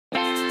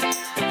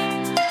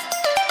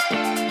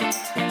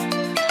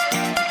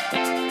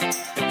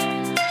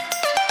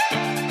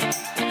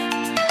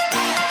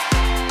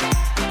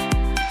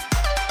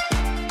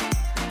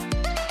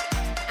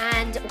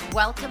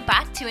Welcome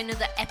back to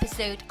another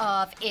episode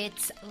of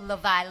It's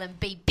Love Island,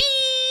 baby.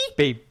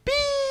 Baby.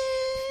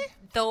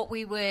 Thought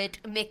we would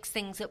mix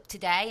things up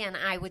today and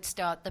I would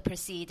start the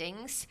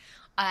proceedings.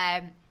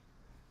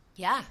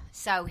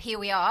 So here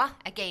we are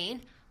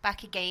again,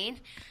 back again.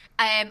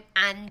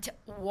 And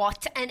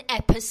what an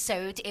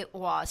episode it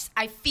was.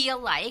 I feel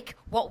like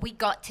what we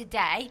got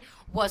today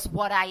was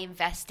what I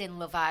invest in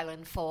Love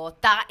Island for.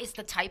 That is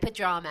the type of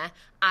drama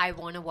I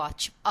want to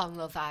watch on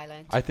Love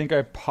Island. I think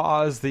I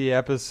paused the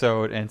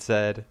episode and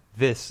said,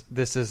 "This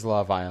is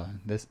Love Island.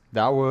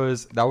 That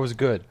was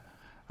good."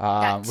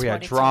 We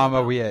had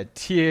drama, we had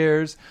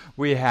tears,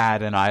 we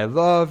had an I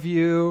love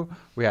you,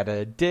 we had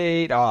a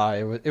date.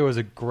 It was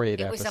a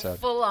great episode. It was a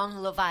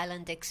full-on Love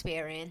Island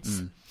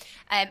experience.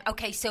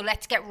 Okay, so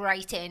let's get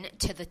right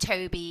into the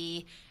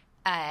Toby,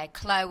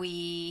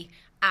 Chloe,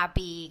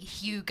 Abby,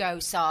 Hugo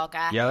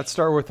saga. Yeah, let's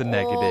start with the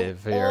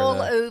negative here.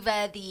 All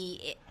over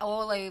the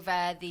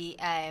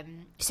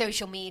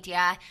social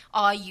media.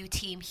 Are you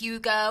Team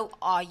Hugo?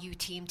 Are you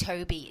Team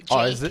Toby?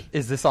 Jake?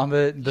 Is this on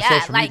the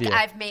social media?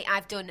 Yeah,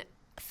 I've done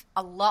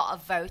a lot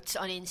of votes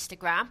on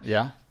Instagram.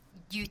 Yeah.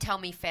 You tell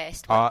me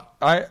first.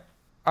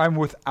 I'm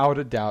without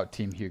a doubt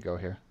Team Hugo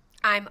here.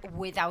 I'm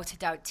without a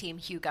doubt Team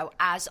Hugo,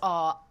 as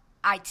are,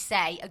 I'd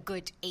say, a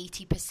good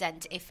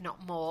 80%, if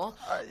not more,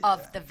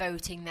 of the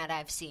voting that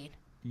I've seen.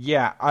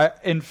 Yeah,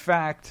 in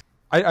fact,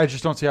 I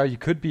just don't see how you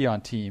could be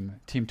on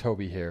Team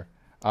Toby here.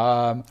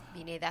 Me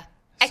neither.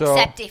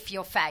 Except if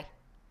you're Faye.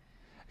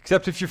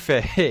 Except if you're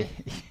Faye.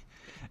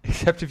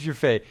 Except if you're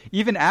Faye.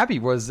 Even Abby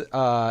was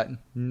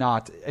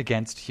not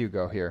against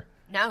Hugo here.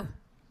 No.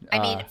 I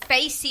mean,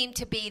 Faye seemed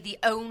to be the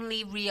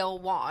only real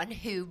one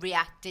who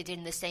reacted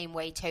in the same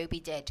way Toby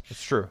did.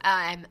 It's true.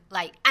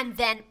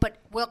 But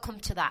we'll come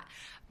to that.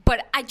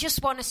 But I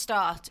just want to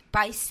start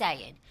by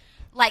saying,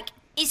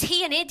 is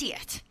he an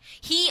idiot?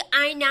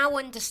 I now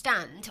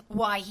understand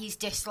why he's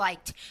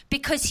disliked,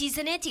 because he's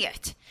an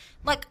idiot.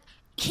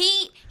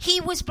 He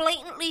was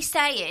blatantly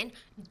saying,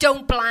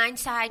 "Don't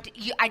blindside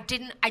you. I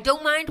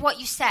don't mind what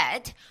you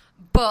said,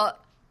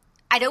 but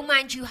I don't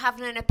mind you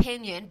having an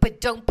opinion, but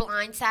don't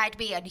blindside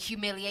me and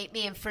humiliate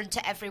me in front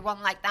of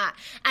everyone like that."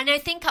 And I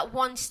think at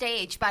one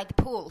stage by the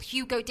pool,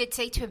 Hugo did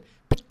say to him,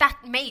 "But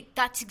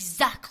that's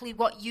exactly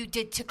what you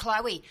did to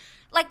Chloe."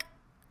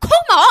 Come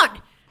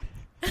on.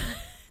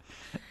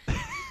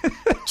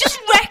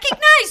 Just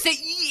recognize that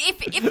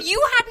if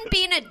you hadn't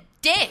been a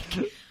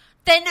dick,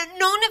 then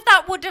none of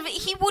that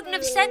he wouldn't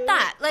have said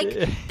that.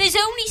 There's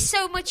only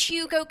so much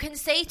Hugo can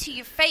say to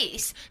your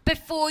face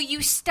before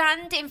you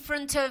stand in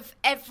front of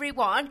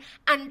everyone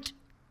and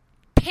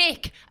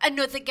pick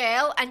another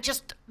girl and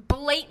just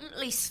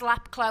blatantly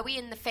slap Chloe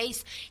in the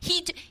face.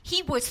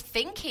 He was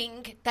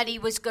thinking that he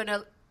was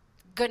gonna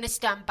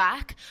stand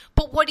back,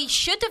 but what he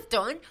should have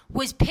done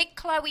was pick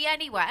Chloe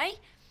anyway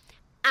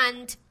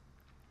and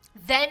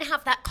then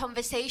have that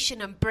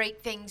conversation and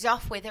break things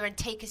off with her and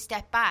take a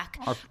step back.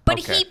 But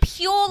he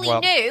purely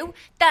knew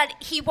that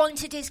he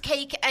wanted his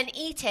cake and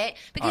eat it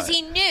because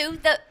he knew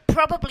that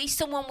probably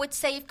someone would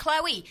save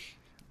Chloe.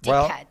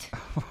 Dickhead.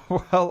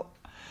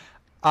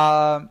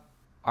 All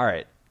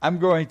right. I'm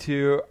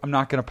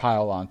not going to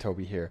pile on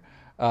Toby here.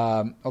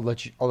 I'll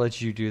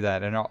let you do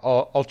that, and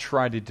I'll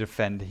try to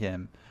defend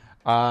him.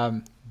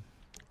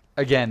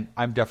 Again,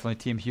 I'm definitely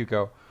Team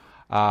Hugo.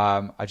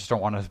 I just don't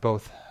want us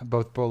both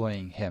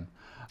bullying him.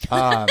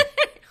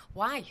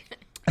 Why?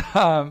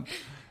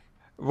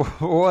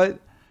 What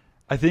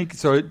I think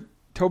so.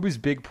 Toby's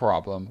big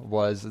problem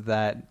was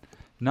that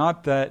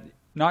not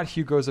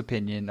Hugo's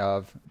opinion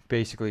of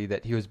basically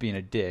that he was being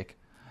a dick,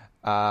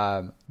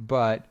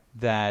 but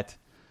that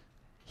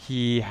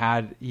he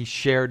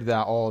shared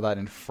all that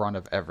in front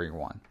of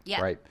everyone,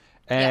 right?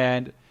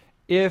 And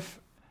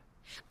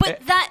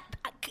that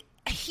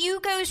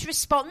Hugo's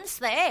response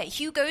there,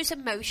 Hugo's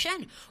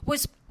emotion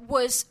was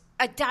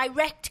a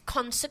direct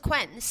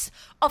consequence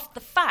of the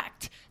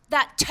fact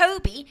that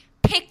Toby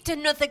picked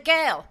another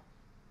girl.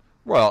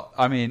 Well,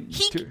 I mean,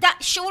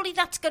 surely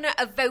that's going to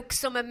evoke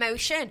some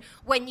emotion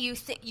when you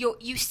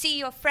see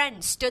your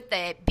friend stood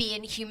there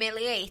being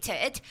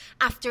humiliated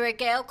after a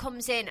girl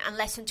comes in and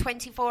less than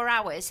 24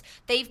 hours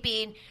they've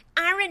been.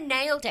 Aaron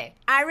nailed it.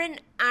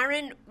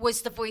 Aaron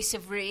was the voice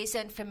of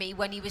reason for me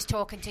when he was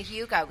talking to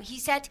Hugo. He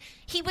said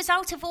he was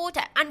out of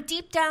order, and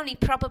deep down he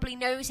probably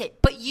knows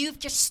it, but you've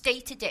just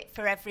stated it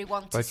for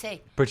everyone to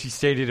see. But he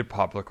stated it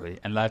publicly,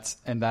 and that's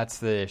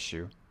the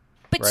issue.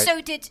 But right?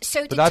 so did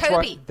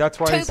Toby. That's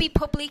why Toby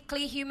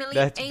publicly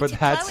humiliated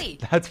Chloe.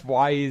 That's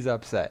why he's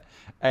upset.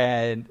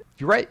 And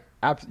you're right.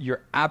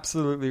 You're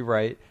absolutely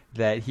right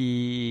that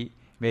he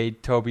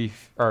made Toby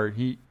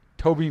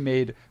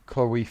made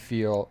Chloe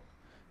feel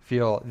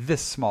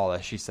this small,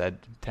 as she said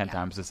 10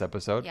 times this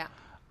episode. Yeah.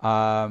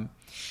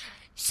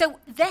 So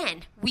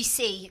then we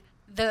see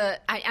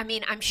I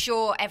mean, I'm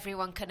sure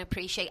everyone can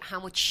appreciate how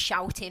much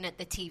shouting at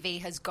the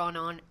TV has gone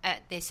on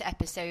at this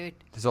episode.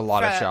 There's a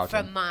lot of shouting.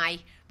 From my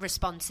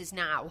responses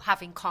now,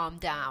 having calmed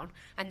down,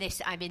 and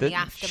this, I'm in the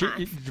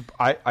aftermath.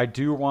 I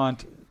do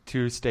want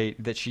to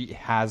state that she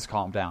has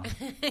calmed down.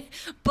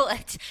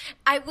 But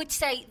I would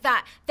say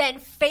that then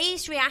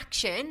Faye's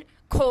reaction,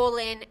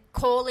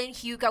 calling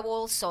Hugo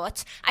all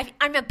sorts,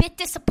 I'm a bit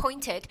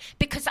disappointed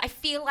because I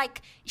feel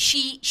like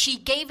she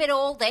gave it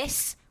all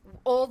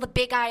the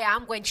big I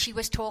am when she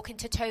was talking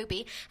to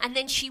Toby, and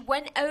then she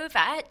went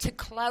over to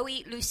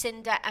Chloe,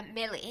 Lucinda and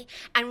Millie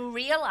and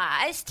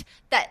realised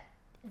that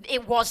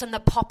it wasn't the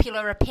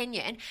popular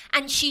opinion,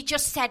 and she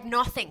just said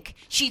nothing.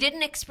 She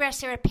didn't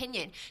express her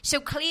opinion. So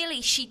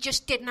clearly she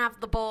just didn't have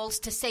the balls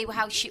to say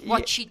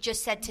what she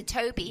just said to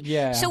Toby.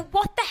 Yeah. So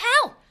what the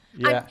hell?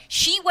 Yeah. And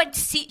she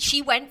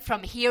went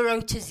from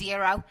hero to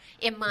zero,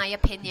 in my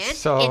opinion,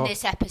 in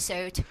this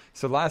episode.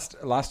 So last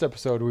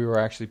episode we were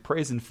actually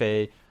praising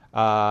Faye.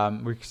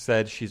 We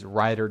said she's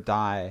ride or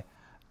die.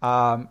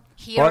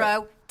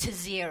 Hero to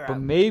zero. But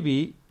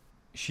maybe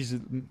she's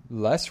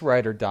less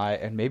ride or die,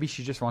 and maybe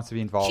she just wants to be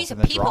involved in the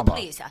drama. She's a people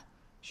pleaser.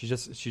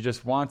 She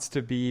just wants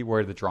to be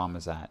where the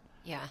drama's at.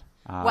 Yeah.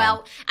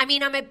 Well, I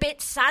mean, I'm a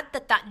bit sad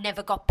that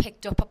never got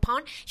picked up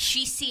upon.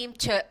 She seemed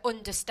to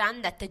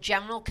understand that the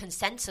general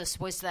consensus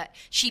was that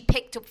she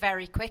picked up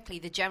very quickly.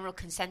 The general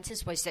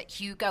consensus was that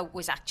Hugo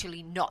was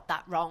actually not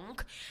that wrong,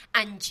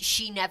 and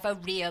she never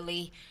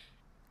really...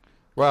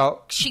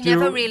 Well,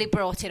 never really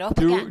brought it up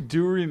again.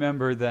 Do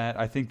remember that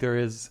I think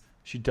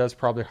she does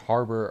probably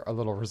harbor a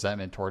little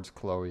resentment towards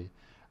Chloe.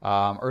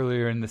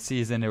 Earlier in the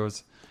season, it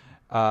was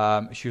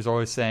she was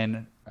always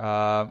saying,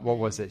 what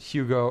was it?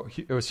 Hugo.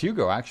 It was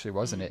Hugo, actually,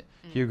 wasn't it?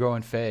 Mm-hmm. Hugo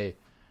and Faye.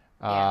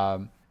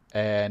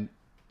 And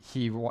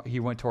he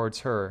went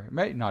towards her. It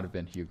might not have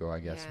been Hugo, I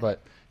guess,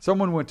 but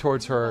someone went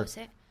towards her,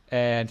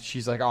 and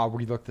she's like, "Oh,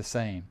 we look the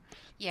same."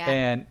 Yeah.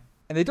 And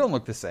they don't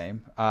look the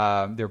same.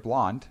 They're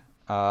blonde.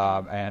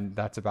 And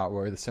that's about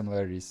where the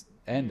similarities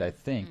end, I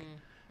think.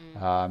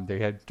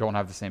 They don't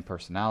have the same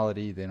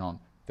personality. They don't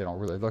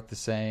really look the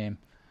same.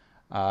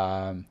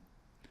 But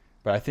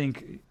I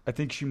think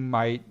she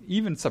might,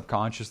 even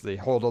subconsciously,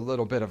 hold a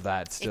little bit of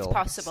that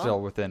still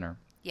within her.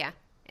 Yeah,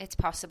 it's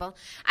possible.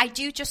 I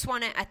do just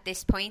want to, at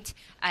this point,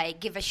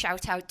 give a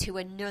shout out to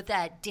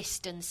another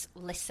distance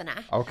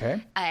listener.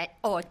 Okay.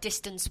 Or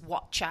distance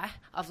watcher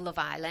of Love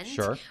Island.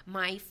 Sure.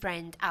 My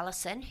friend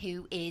Alison,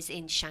 who is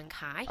in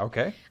Shanghai.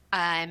 Okay.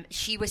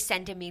 She was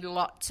sending me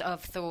lots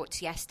of thoughts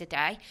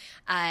yesterday.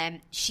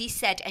 She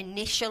said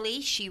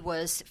initially she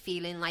was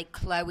feeling like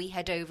Chloe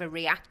had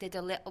overreacted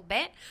a little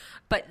bit,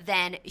 but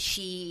then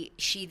she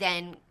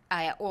then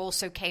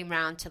also came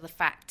round to the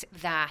fact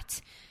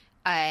that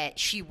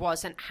she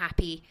wasn't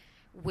happy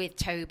with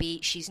Toby.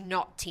 She's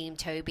not Team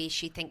Toby.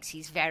 She thinks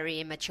he's very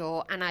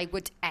immature, and I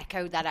would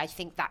echo that. I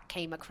think that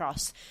came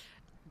across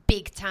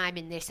big time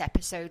in this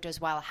episode as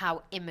well,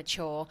 how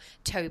immature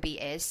Toby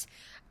is.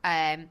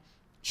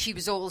 She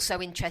was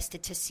also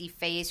interested to see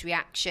Faye's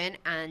reaction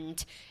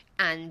and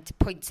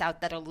points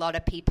out that a lot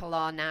of people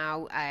are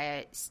now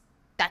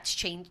that's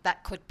changed.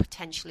 That could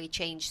potentially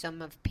change some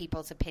of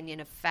people's opinion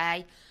of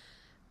Faye.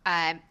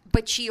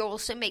 But she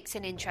also makes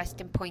an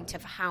interesting point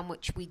of how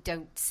much we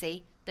don't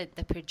see that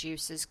the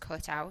producers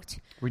cut out.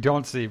 We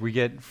don't see. We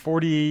get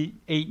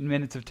 48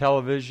 minutes of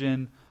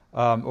television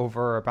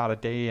over about a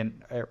day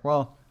and, a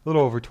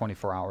little over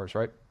 24 hours,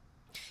 right?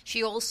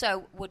 She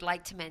also would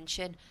like to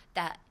mention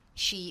that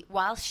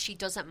whilst she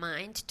doesn't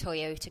mind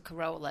Toyota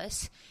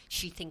Corollas,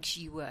 she thinks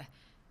you were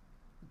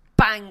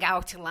bang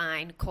out of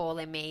line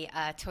calling me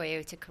a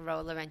Toyota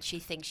Corolla, and she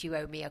thinks you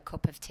owe me a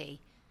cup of tea.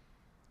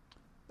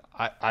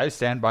 I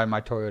stand by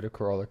my Toyota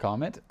Corolla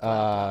comment.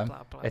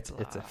 It's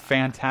a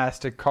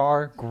fantastic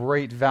car,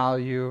 great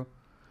value.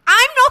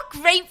 I'm not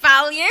great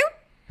value.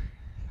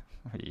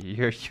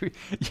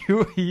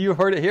 You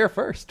heard it here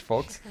first,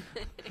 folks.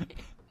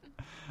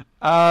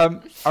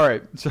 All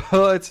right,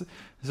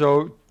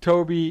 so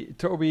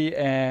Toby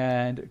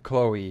and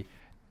Chloe,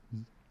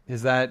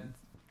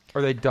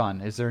 are they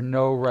done? Is there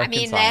no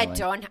reconciling? I mean, they're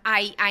done.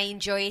 I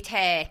enjoyed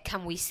her.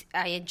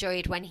 I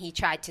enjoyed when he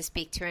tried to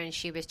speak to her and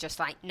she was just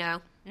like,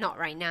 no, not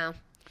right now.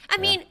 I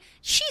mean,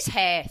 she's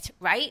hurt,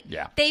 right?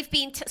 Yeah. They've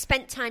been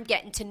spent time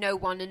getting to know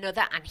one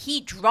another, and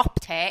he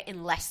dropped her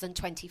in less than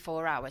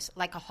 24 hours,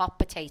 like a hot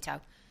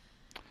potato.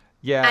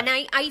 Yeah. And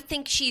I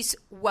think she's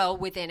well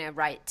within her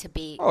right to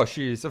be. Oh,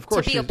 she's of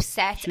course to be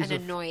upset and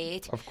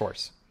annoyed. Of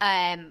course.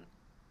 I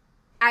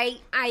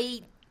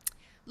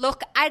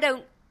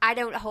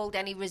don't hold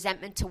any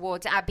resentment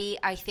towards Abby.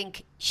 I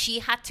think she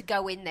had to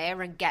go in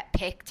there and get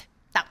picked.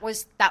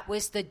 That's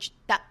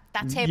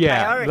her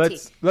priority.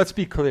 Let's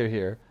be clear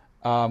here.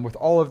 With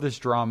all of this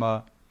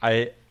drama,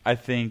 I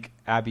think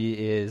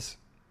Abby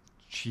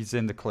she's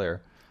in the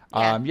clear.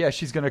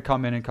 She's going to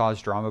come in and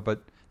cause drama,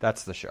 but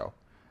that's the show.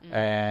 Mm.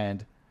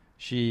 And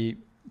she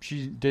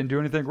didn't do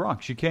anything wrong.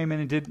 She came in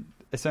and did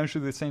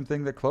essentially the same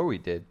thing that Chloe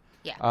did.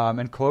 Yeah.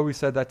 And Chloe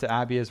said that to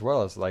Abby as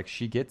well, as like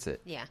she gets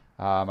it. Yeah.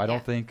 I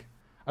don't think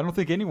I don't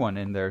think anyone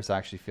in there is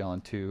actually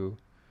feeling too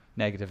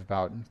negative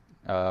about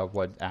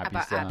what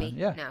Abby's done. Abby.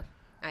 Yeah. No,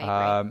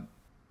 I agree.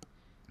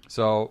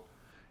 So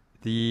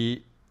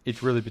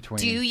it's really between.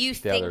 Do you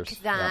think others.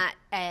 that?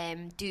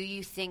 Do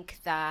you think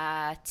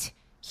that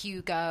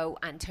Hugo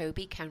and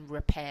Toby can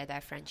repair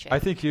their friendship? I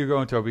think Hugo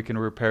and Toby can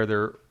repair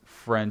their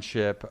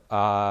friendship,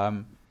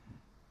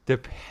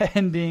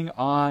 depending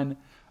on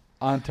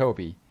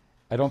Toby.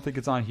 I don't think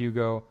it's on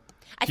Hugo.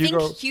 I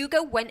think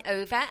Hugo went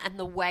over, and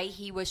the way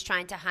he was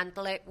trying to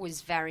handle it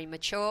was very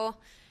mature.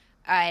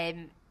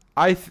 I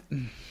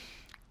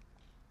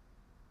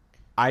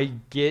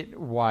get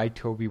why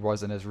Toby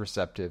wasn't as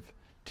receptive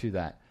to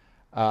that.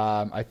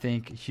 I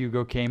think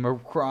Hugo came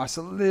across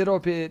a little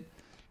bit,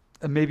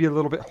 maybe a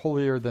little bit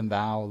holier than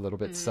thou, a little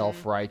bit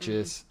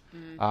self-righteous.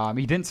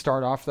 He didn't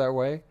start off that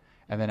way,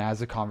 and then as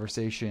the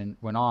conversation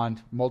went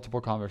on,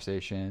 multiple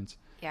conversations,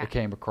 it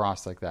came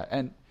across like that.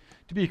 And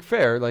to be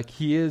fair, like,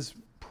 he is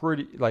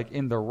pretty, like,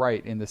 in the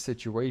right in the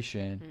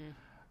situation,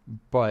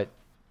 but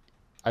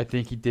I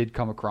think he did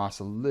come across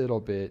a little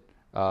bit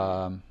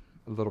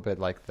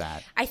like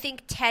that. I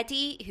think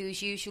Teddy,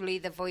 who's usually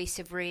the voice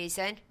of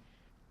reason,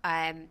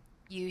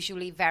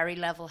 usually very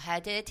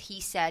level-headed,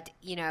 he said,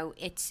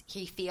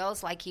 he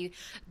feels like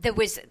there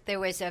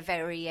was a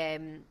very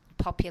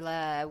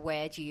popular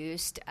word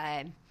used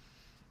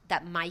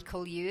that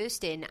Michael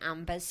used in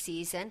Amber's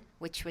season,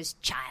 which was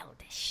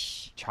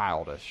childish.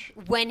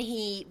 When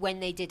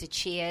they did a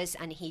cheers,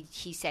 and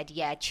he said,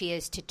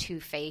 cheers to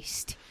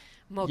two-faced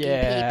muggy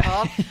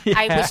people.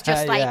 I was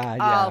just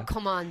like,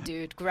 come on,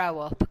 dude, grow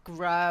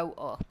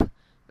up.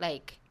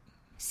 Like,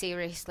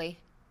 seriously.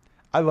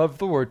 I love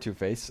the word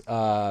two-face.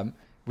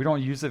 We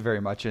don't use it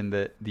very much in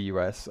the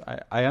U.S.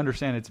 I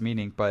understand its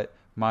meaning, but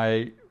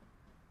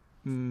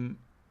whenever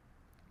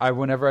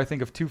I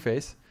think of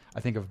Two-Face,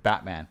 I think of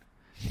Batman.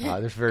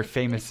 There's a very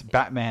famous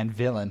Batman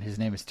villain. His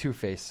name is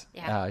Two-Face.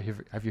 Yeah.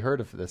 Have you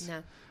heard of this?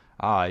 No.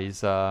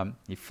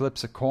 He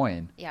flips a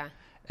coin. Yeah.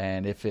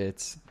 And if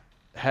it's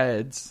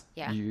heads,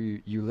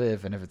 you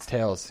live, and if it's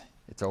tails,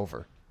 it's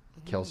over.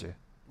 Kills you.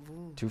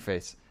 Ooh.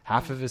 Two-Face.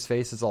 Half of his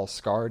face is all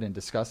scarred and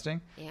disgusting.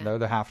 And the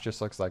other half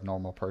just looks like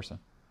normal person.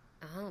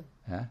 Oh.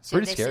 Yeah. So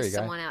pretty this scary is guy.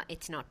 Someone else.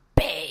 It's not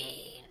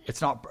Bane. It's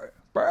not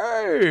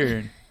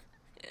Bane.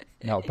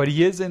 No, but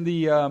he is in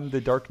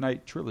the Dark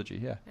Knight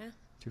trilogy. Yeah.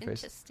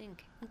 Two-Face.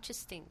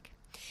 Interesting.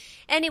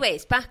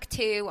 Anyways, back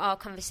to our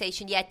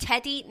conversation. Yeah,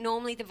 Teddy,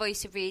 normally the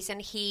voice of reason.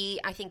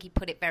 I think he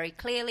put it very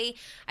clearly.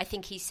 I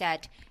think he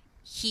said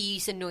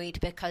he's annoyed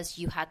because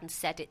you hadn't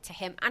said it to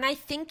him. And I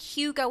think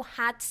Hugo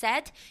had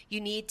said, you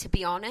need to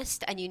be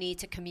honest and you need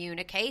to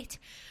communicate.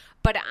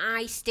 But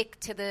I stick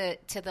to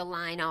the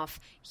line of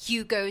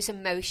Hugo's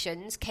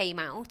emotions came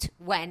out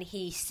when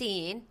he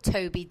seen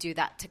Toby do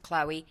that to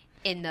Chloe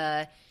in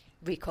the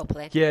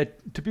recoupling. Yeah,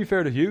 to be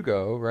fair to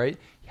Hugo, right?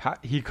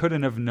 He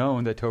couldn't have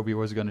known that Toby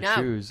was going to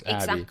choose Abby.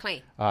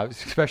 Exactly.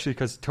 Especially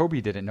because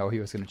Toby didn't know he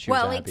was going to choose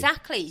Abby. Well,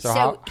 exactly.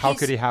 So how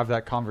could he have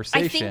that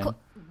conversation? I think,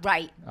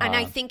 right. And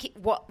I think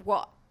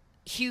what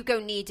Hugo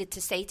needed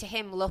to say to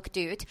him, look,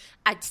 dude,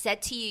 I'd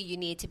said to you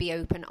need to be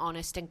open,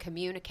 honest, and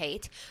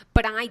communicate.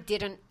 But I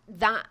didn't.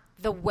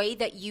 The way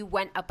that you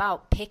went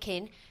about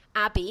picking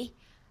Abby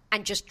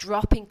and just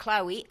dropping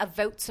Chloe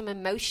evoked some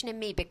emotion in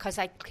me because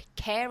I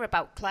care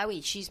about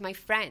Chloe. She's my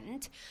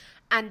friend.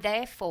 And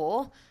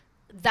therefore,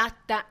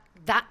 that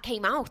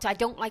came out. I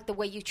don't like the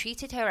way you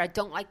treated her. I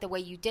don't like the way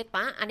you did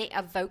that. And it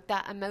evoked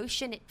that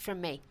emotion from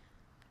me.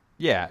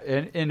 Yeah,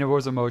 and it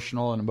was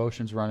emotional, and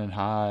emotions running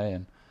high.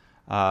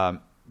 And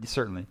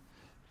certainly.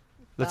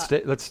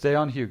 Let's stay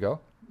on Hugo.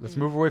 Let's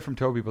move away from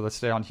Toby, but let's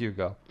stay on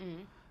Hugo.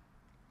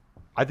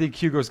 I think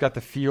Hugo's got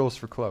the feels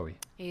for Chloe.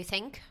 You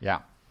think? Yeah.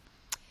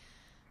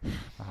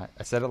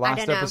 I said it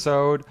last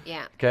episode.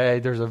 Yeah. Okay,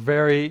 there's a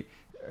very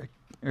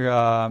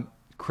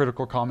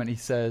critical comment he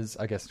says,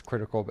 I guess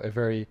critical, but a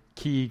very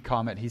key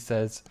comment he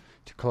says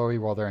to Chloe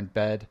while they're in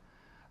bed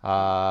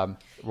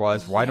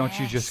was, why don't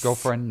you just go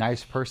for a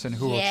nice person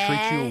who will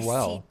treat you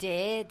well?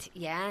 Yes, he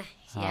did.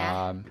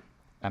 Yeah.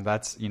 And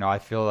that's, I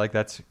feel like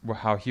that's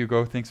how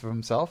Hugo thinks of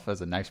himself,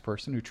 as a nice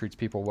person who treats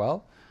people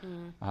well.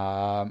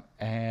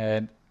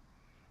 And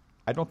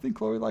I don't think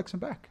Chloe likes him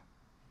back.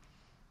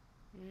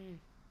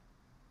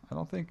 I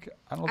don't think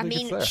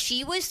it's there.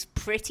 She was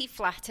pretty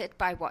flattered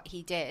by what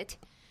he did.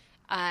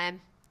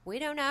 We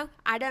don't know.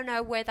 I don't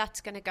know where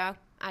that's going to go.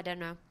 I don't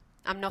know.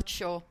 I'm not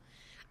sure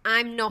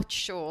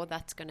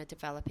that's going to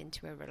develop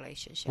into a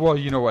relationship. Well,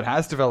 you know what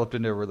has developed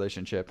into a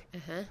relationship?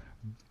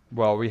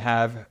 Well, we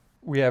have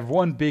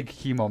one big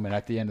key moment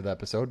at the end of the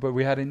episode, but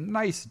we had a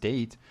nice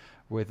date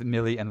with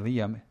Millie and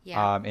Liam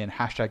in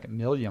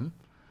 #Milliam.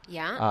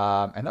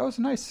 Yeah. And that was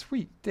a nice,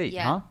 sweet date,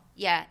 huh?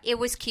 Yeah, it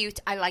was cute.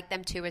 I like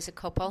them too as a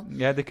couple.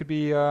 Yeah, they could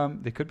be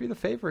the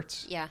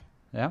favorites. Yeah.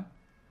 Yeah.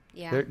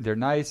 Yeah. They're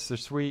nice. They're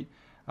sweet.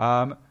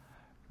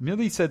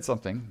 Millie said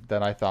something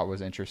that I thought was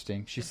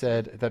interesting. She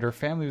said that her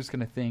family was going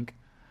to think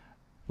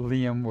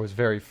Liam was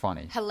very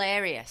funny.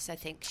 Hilarious, I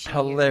think.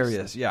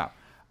 Hilarious, yeah.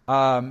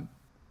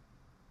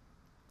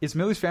 Is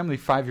Millie's family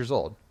 5 years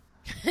old?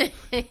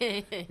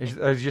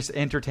 Are just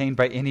entertained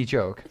by any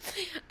joke.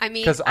 I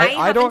mean, 'Cause I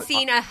I haven't don't-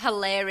 seen a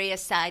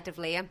hilarious side of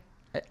Liam.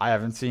 I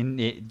haven't seen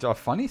a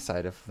funny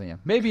side of Liam.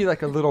 Maybe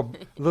like a little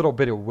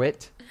bit of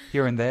wit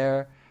here and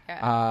there.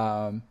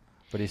 Yeah.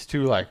 But he's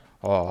too like,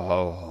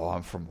 oh,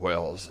 I'm from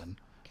Wales, and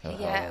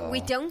Yeah,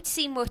 we don't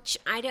see much.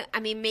 I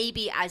mean,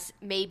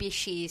 maybe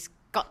she's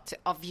got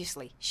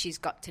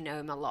to know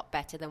him a lot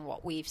better than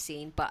what we've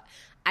seen, but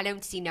I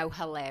don't see no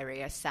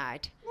hilarious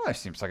side. well, he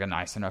seems like a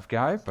nice enough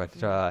guy, but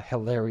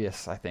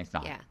hilarious, I think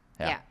not.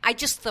 Yeah. I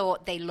just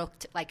thought they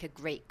looked like a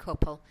great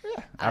couple.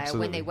 Yeah,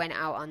 absolutely. When they went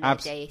out on their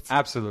date.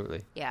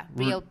 Absolutely. Yeah,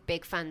 real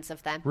big fans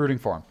of them. Rooting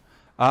for him.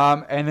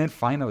 And then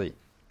finally,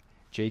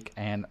 Jake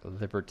and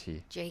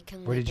Liberty. Jake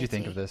and What Liberty. did you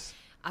think of this?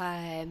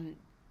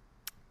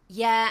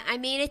 Yeah, I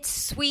mean, it's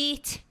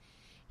sweet.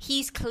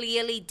 He's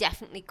clearly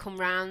definitely come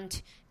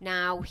round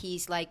now.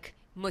 He's like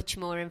much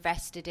more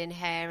invested in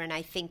her, and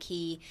I think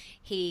he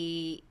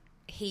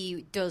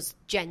does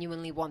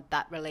genuinely want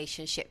that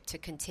relationship to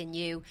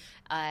continue.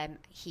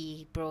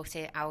 He brought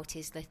it out,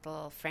 his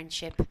little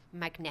friendship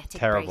magnetic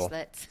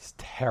bracelets. It's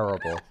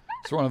terrible.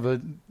 It's one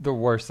of the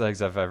worst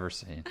things I've ever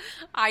seen.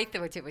 I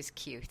thought it was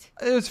cute.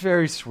 It was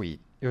very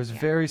sweet. It was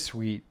very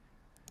sweet.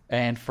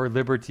 And for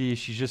Liberty,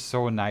 she's just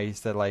so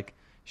nice that like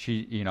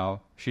she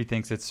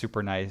thinks it's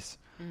super nice.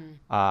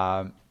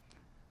 And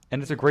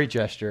it's a great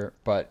gesture,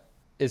 but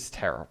it's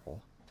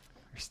terrible.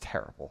 It's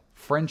terrible.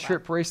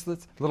 Friendship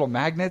bracelets, little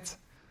magnets.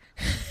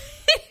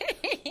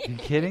 Are you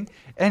kidding?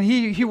 And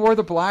he wore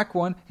the black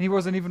one, and he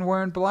wasn't even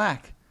wearing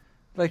black.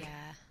 Like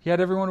he had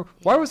everyone.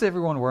 Why was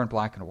everyone wearing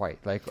black and white?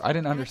 Like I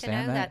didn't understand I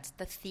don't know, that. that's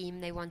the theme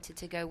they wanted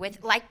to go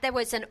with. Like there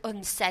was an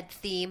unsaid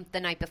theme the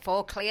night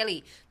before.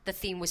 Clearly, the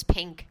theme was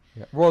pink.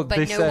 Yeah. Well,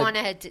 but no one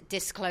had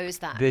disclosed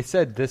that. They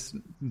said this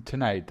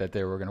tonight that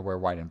they were going to wear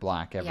white and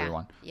black.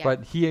 Everyone,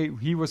 but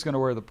he was going to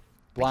wear the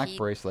black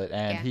bracelet,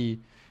 and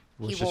he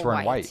was just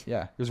wearing white.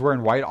 Yeah, he was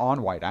wearing white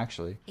on white.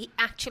 Actually,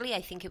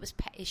 I think it was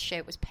his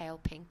shirt was pale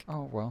pink.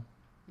 Oh well,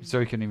 so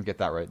he couldn't even get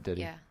that right, did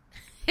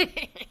he?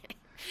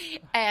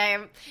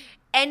 Yeah.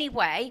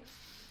 Anyway,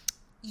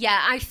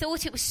 yeah, I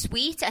thought it was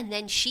sweet, and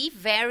then she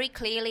very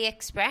clearly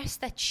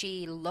expressed that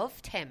she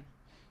loved him.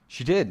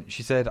 She did.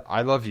 She said,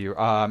 "I love you."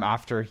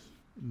 After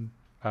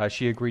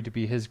she agreed to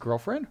be his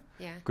girlfriend.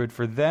 Yeah. Good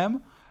for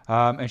them.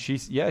 And she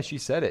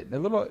said it a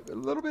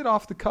little bit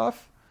off the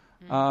cuff,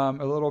 a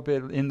little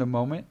bit in the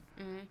moment.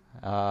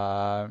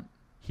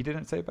 He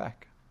didn't say it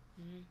back.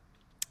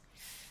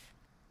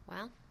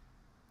 Well,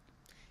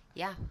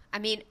 yeah. I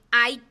mean,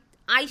 I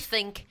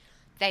think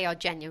they are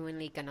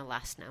genuinely going to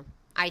last now.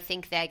 I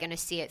think they're going to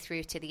see it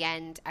through to the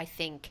end. I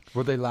think.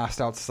 Will they last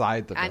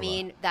outside the villa? I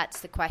mean, that's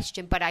the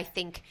question. But I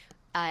think,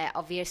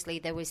 obviously,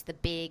 there was the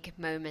big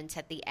moment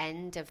at the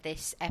end of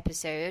this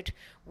episode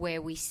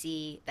where we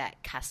see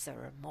that Casa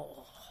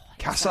Amore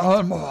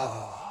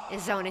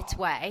is on its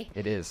way.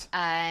 It is.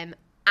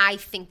 I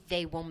think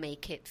they will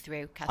make it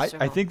through Casa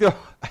Amore. I think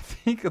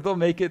they'll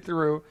make it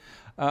through,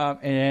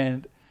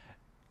 and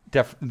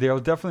they'll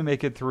definitely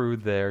make it through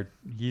there.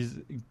 He's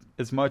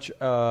as much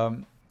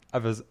of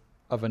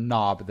a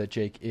knob that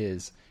Jake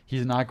is.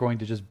 He's not going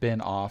to just bin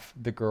off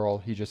the girl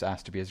he just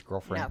asked to be his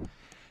girlfriend.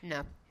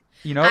 No.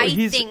 You know, I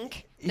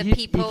think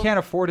he can't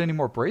afford any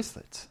more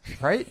bracelets,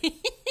 right?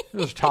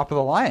 Those top of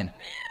the line.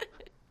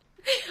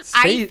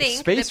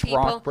 Space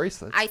rock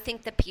bracelets. I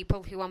think the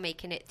people who are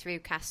making it through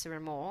Casa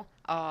Amore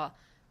are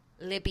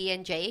Libby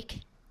and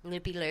Jake,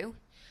 Libby Lou,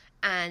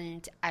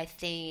 and I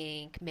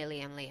think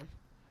Millie and Liam.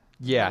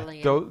 Yeah,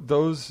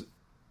 those.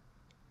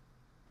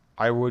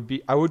 I would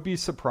be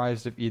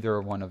surprised if either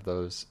one of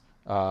those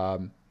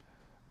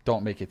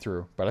don't make it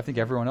through. But I think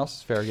everyone else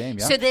is fair game.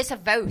 Yeah. So there's a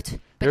vote.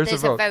 But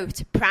there's a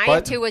vote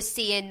prior to us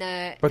seeing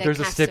the. But there's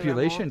a Casa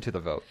stipulation Amore. to the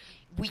vote.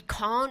 We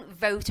can't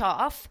vote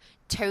off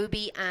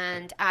Toby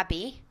and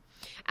Abby,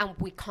 and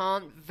we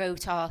can't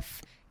vote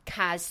off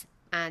Kaz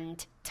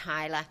and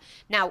Tyler.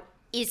 Now,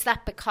 is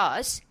that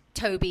because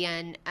Toby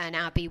and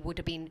Abby would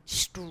have been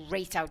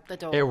straight out the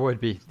door? It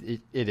would be.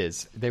 It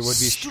is. They would be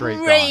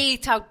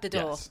straight out the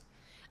door.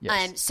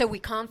 Yes. So we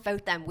can't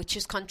vote them, which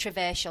is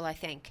controversial, I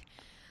think.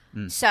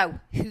 So,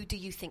 who do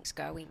you think's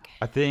going?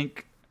 I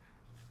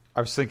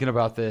was thinking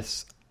about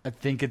this. I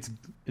think it's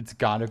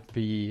got to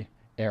be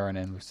Aaron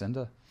and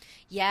Lucinda.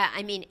 Yeah,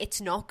 I mean, it's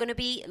not going to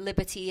be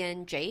Liberty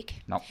and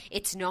Jake. No.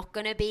 It's not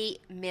going to be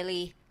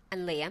Millie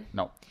and Liam.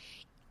 No.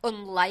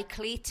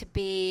 Unlikely to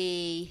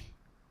be...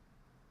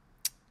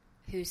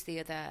 Who's the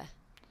other?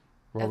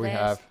 Well,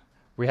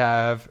 we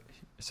have...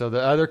 So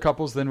the other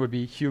couples then would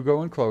be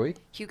Hugo and Chloe.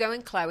 Hugo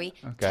and Chloe.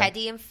 Okay.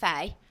 Teddy and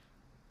Faye.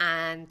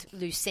 And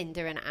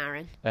Lucinda and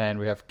Aaron. And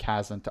we have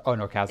Kaz and...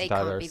 Kaz and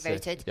Tyler. They can't be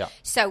voted. Yeah.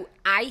 So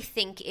I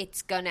think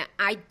it's going to...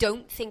 I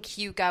don't think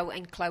Hugo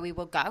and Chloe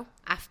will go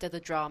after the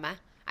drama.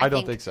 I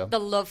don't think so. The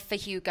love for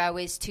Hugo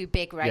is too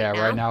big now. Yeah,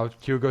 right now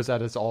Hugo's at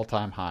his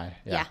all-time high.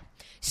 Yeah.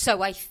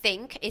 So I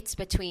think it's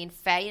between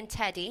Faye and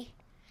Teddy,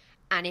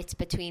 and it's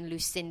between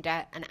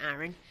Lucinda and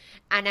Aaron.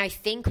 And I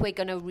think we're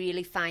going to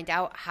really find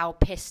out how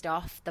pissed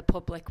off the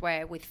public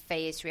were with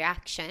Faye's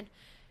reaction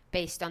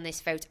based on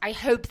this vote. I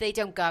hope they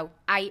don't go.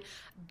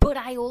 But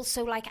I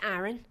also like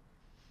Aaron.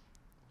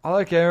 I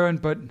like Aaron,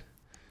 but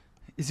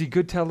is he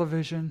good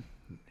television?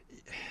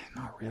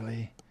 Not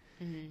really.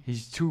 Mm-hmm.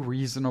 He's too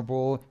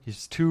reasonable.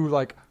 He's too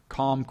like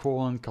calm,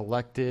 cool, and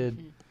collected.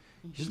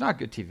 Mm-hmm. He's not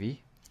good TV.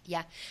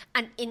 Yeah,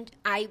 and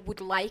I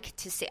would like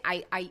to say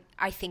I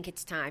think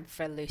it's time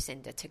for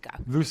Lucinda to go.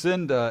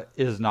 Lucinda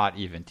is not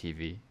even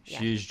TV. Yeah.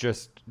 She's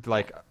just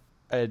like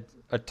a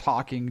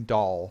talking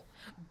doll.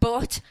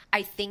 But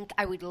I think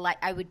I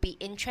would be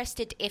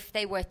interested if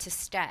they were to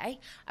stay.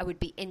 I would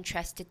be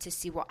interested to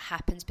see what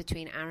happens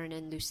between Aaron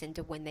and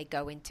Lucinda when they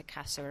go into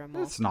Casa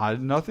Amore. It's not.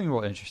 Nothing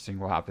interesting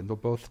will happen. They'll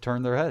both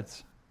turn their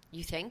heads.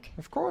 You think?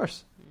 Of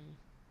course.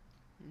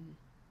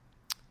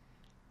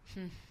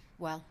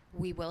 Well,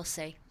 we will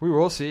see. We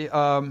will see.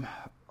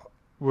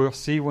 We'll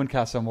see when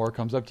Casa Amore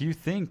comes up. Do you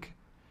think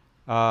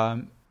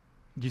on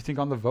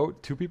the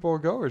vote 2 people will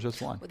go or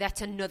just 1? Well,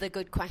 that's another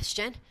good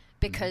question.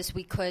 Because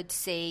we could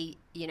see,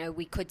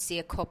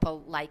 a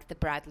couple like the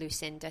Brad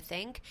Lucinda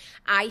thing.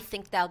 I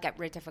think they'll get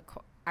rid of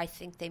I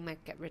think they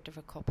might get rid of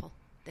a couple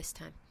this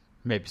time.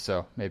 Maybe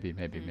so. Maybe.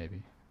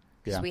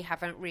 Because we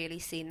haven't really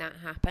seen that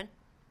happen.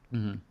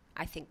 Mm-hmm.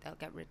 I think they'll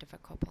get rid of a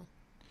couple.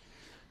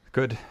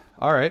 Good.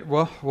 All right.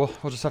 Well, we'll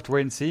just have to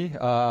wait and see.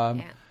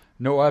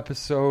 No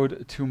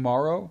episode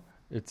tomorrow.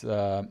 It's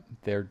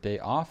their day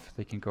off.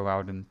 They can go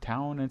out in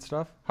town and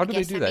stuff. How do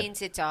they do that? That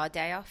means it's our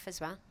day off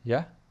as well.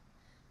 Yeah.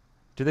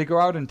 Do they go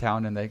out in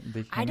town and they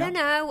I don't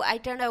know. I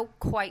don't know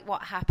quite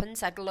what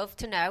happens. I'd love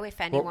to know if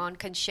anyone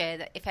can share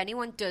that. If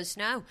anyone does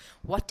know,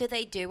 what do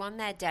they do on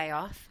their day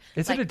off?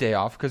 Is it a day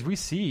off? Because we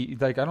see,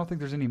 I don't think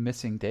there's any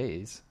missing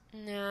days.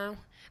 No.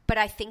 But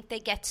I think they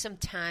get some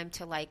time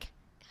to,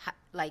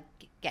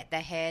 get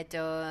their hair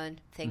done,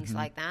 things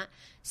like that.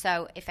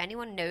 So if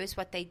anyone knows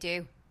what they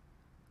do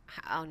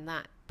on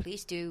that,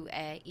 please do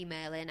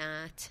email in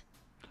at...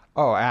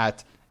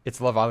 at it's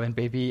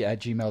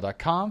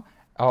loveislandbaby@gmail.com.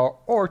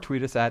 Or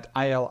tweet us at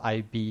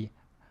ILIB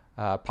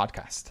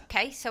podcast.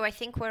 Okay, so I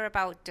think we're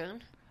about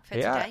done for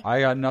today. Yeah,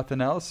 I got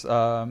nothing else.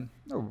 I'm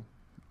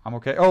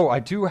okay. Oh, I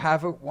do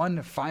have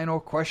one final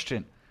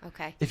question.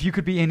 Okay. If you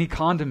could be any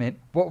condiment,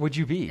 what would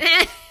you be?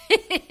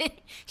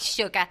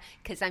 Sugar,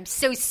 because I'm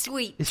so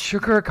sweet. Is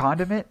sugar a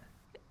condiment?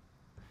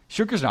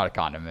 Sugar's not a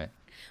condiment.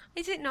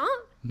 Is it not?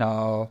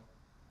 No.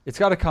 It's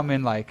got to come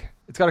in like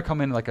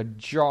a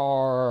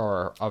jar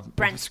or a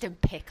Branston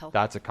pickle.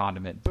 That's a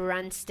condiment.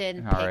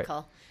 Branston pickle.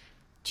 Right.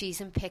 Cheese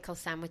and pickle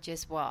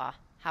sandwiches. Wow,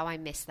 how I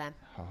miss them.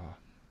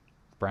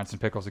 Branston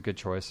pickle's a good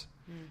choice.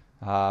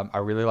 I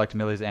really liked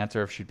Millie's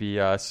answer if she'd be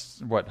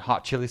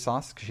hot chili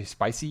sauce because she's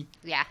spicy.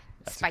 Yeah,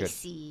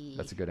 spicy.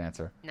 That's a good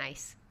answer.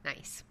 Nice.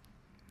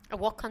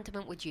 What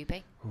condiment would you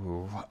be?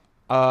 Ooh.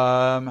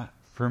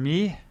 For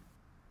me,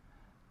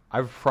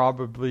 I would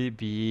probably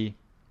be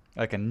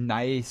like a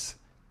nice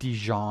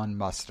Dijon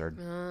mustard.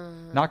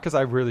 Not because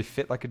I really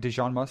fit like a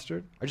Dijon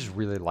mustard. I just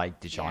really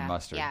like Dijon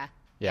mustard.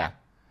 Yeah.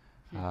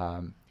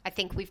 I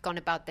think we've gone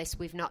about this.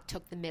 We've not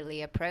took the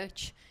Millie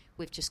approach.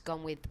 We've just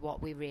gone with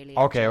what we really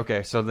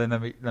Okay. So then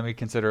let me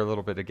consider a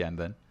little bit again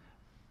then.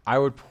 I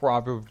would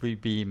probably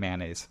be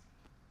mayonnaise.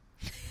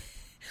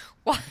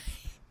 Why?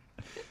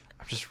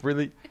 I'm just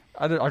really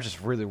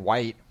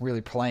white,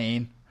 really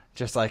plain.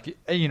 Just like,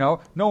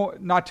 no,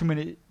 not too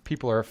many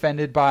people are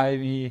offended by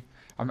me.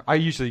 I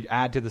usually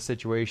add to the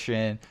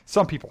situation.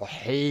 Some people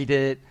hate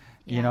it,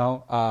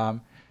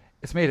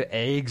 It's made of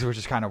eggs, which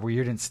is kind of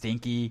weird and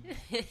stinky.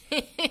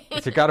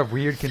 It's got a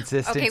weird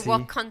consistency. Okay,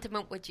 what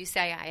condiment would you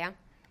say I am?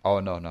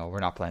 Oh, no, we're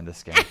not playing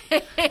this game.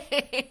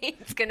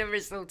 It's going to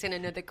result in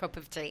another cup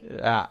of tea.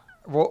 Yeah,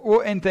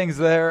 we'll end things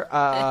there.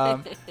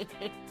 And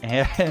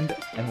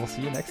we'll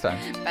see you next time.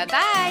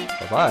 Bye-bye.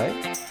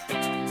 Bye-bye.